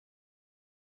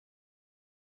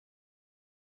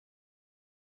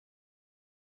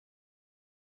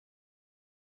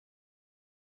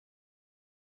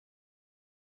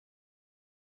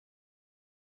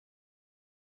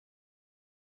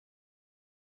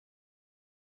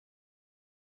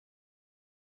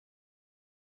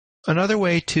Another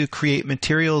way to create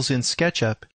materials in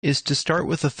SketchUp is to start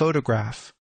with a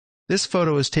photograph. This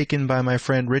photo was taken by my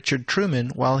friend Richard Truman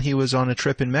while he was on a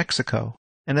trip in Mexico,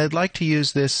 and I'd like to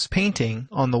use this painting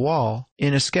on the wall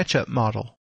in a SketchUp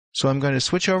model. So I'm going to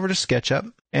switch over to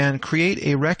SketchUp and create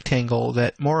a rectangle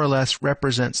that more or less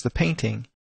represents the painting.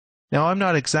 Now I'm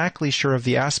not exactly sure of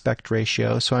the aspect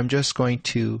ratio, so I'm just going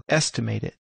to estimate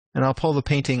it, and I'll pull the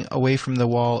painting away from the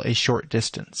wall a short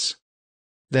distance.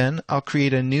 Then I'll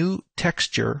create a new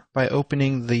texture by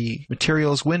opening the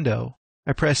Materials window.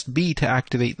 I pressed B to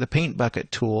activate the Paint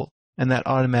Bucket tool, and that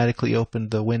automatically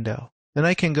opened the window. Then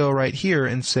I can go right here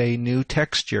and say New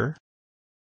Texture,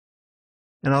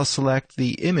 and I'll select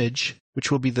the image,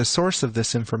 which will be the source of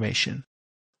this information.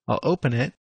 I'll open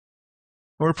it.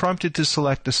 We're prompted to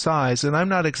select a size, and I'm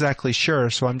not exactly sure,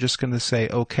 so I'm just going to say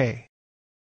OK.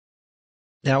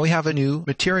 Now we have a new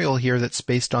material here that's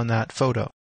based on that photo.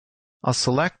 I'll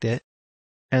select it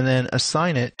and then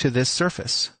assign it to this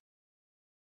surface.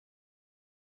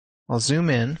 I'll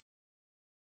zoom in,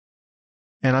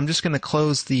 and I'm just going to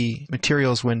close the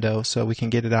Materials window so we can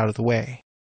get it out of the way.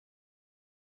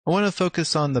 I want to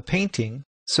focus on the painting,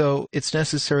 so it's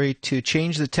necessary to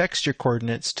change the texture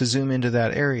coordinates to zoom into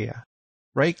that area.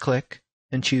 Right-click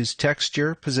and choose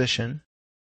Texture Position.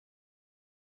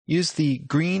 Use the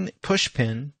green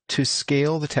pushpin to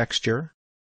scale the texture,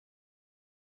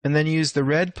 and then use the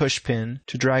red pushpin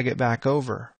to drag it back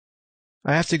over.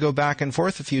 I have to go back and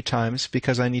forth a few times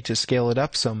because I need to scale it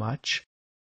up so much,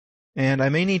 and I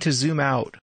may need to zoom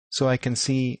out so I can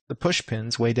see the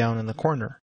pushpins way down in the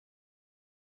corner.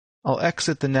 I'll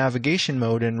exit the navigation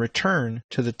mode and return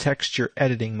to the texture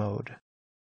editing mode.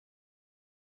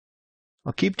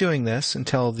 I'll keep doing this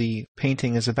until the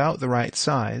painting is about the right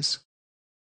size,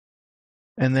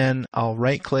 and then I'll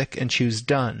right-click and choose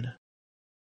Done.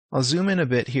 I'll zoom in a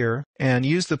bit here and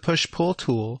use the Push-Pull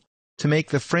tool to make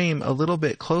the frame a little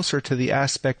bit closer to the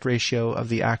aspect ratio of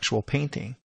the actual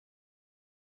painting.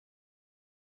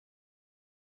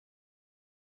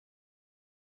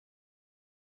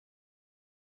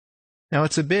 Now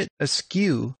it's a bit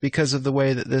askew because of the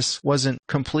way that this wasn't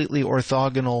completely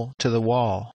orthogonal to the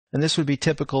wall, and this would be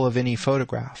typical of any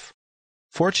photograph.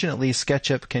 Fortunately,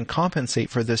 SketchUp can compensate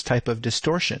for this type of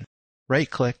distortion.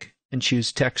 Right-click and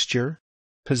choose Texture,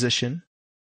 Position.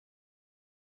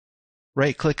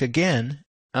 Right-click again,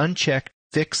 uncheck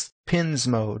Fix Pins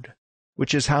mode,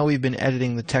 which is how we've been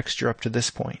editing the texture up to this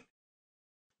point.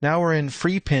 Now we're in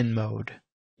Free Pin mode,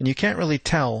 and you can't really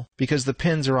tell because the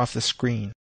pins are off the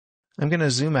screen. I'm going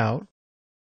to zoom out,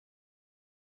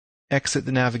 exit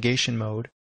the navigation mode,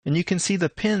 and you can see the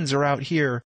pins are out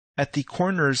here at the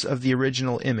corners of the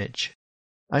original image.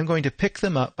 I'm going to pick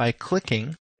them up by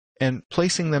clicking and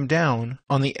placing them down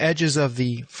on the edges of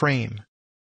the frame.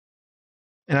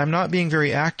 And I'm not being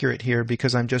very accurate here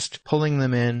because I'm just pulling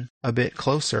them in a bit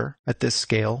closer at this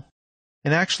scale.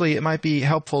 And actually, it might be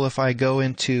helpful if I go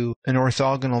into an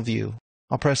orthogonal view.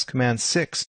 I'll press Command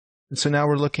 6. And so now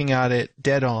we're looking at it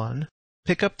dead on.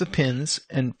 Pick up the pins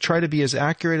and try to be as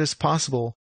accurate as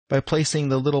possible by placing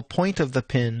the little point of the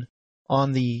pin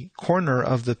on the corner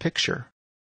of the picture.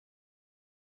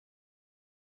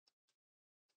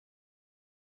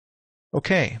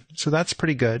 Okay, so that's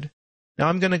pretty good. Now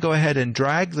I'm going to go ahead and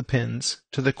drag the pins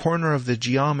to the corner of the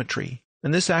geometry,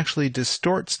 and this actually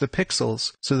distorts the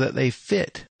pixels so that they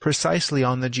fit precisely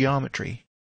on the geometry.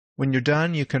 When you're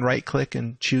done, you can right-click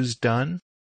and choose Done.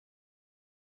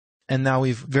 And now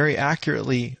we've very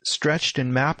accurately stretched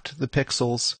and mapped the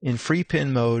pixels in free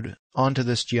pin mode onto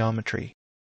this geometry.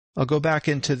 I'll go back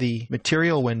into the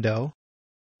Material window,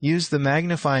 use the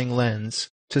magnifying lens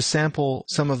to sample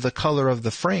some of the color of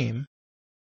the frame,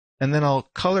 and then I'll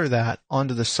color that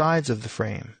onto the sides of the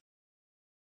frame.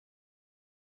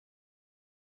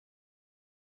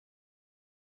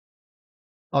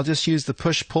 I'll just use the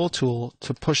Push-Pull tool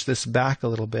to push this back a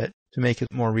little bit to make it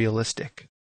more realistic.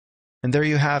 And there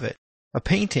you have it, a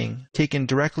painting taken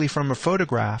directly from a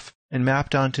photograph and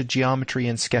mapped onto geometry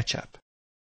in SketchUp.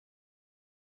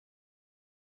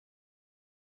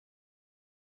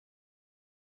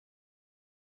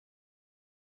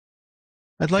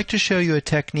 I'd like to show you a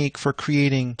technique for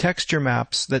creating texture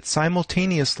maps that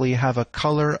simultaneously have a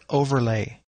color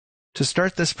overlay. To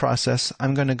start this process,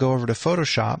 I'm going to go over to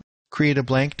Photoshop, create a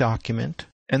blank document,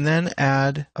 and then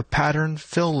add a pattern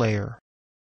fill layer.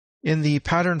 In the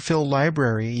Pattern Fill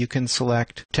library, you can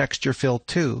select Texture Fill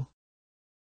 2,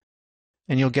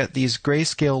 and you'll get these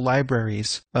grayscale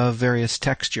libraries of various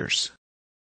textures.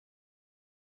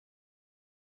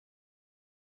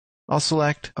 I'll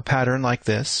select a pattern like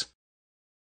this,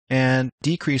 and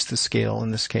decrease the scale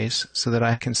in this case so that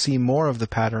I can see more of the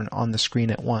pattern on the screen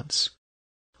at once.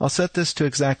 I'll set this to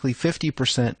exactly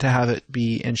 50% to have it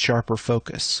be in sharper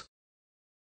focus.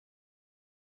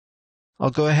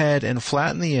 I'll go ahead and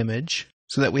flatten the image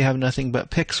so that we have nothing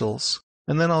but pixels,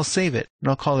 and then I'll save it, and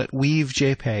I'll call it Weave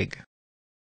JPEG.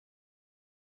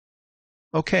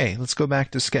 Okay, let's go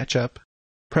back to SketchUp.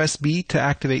 Press B to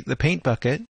activate the paint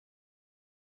bucket,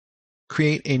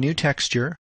 create a new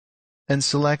texture, and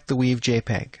select the Weave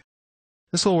JPEG.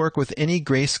 This will work with any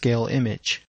grayscale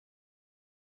image.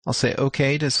 I'll say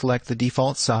OK to select the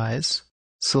default size,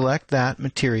 select that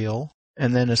material,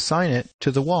 and then assign it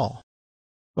to the wall.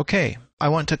 OK, I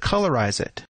want to colorize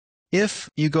it. If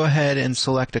you go ahead and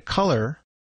select a color,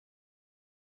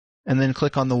 and then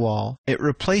click on the wall, it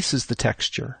replaces the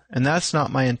texture, and that's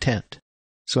not my intent,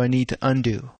 so I need to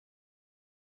undo.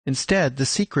 Instead, the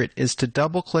secret is to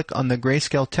double-click on the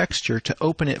grayscale texture to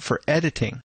open it for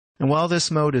editing, and while this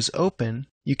mode is open,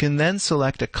 you can then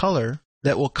select a color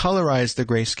that will colorize the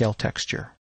grayscale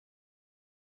texture.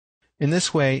 In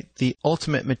this way, the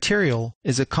ultimate material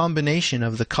is a combination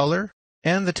of the color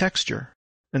and the texture,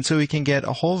 and so we can get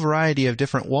a whole variety of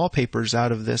different wallpapers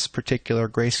out of this particular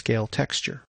grayscale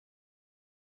texture.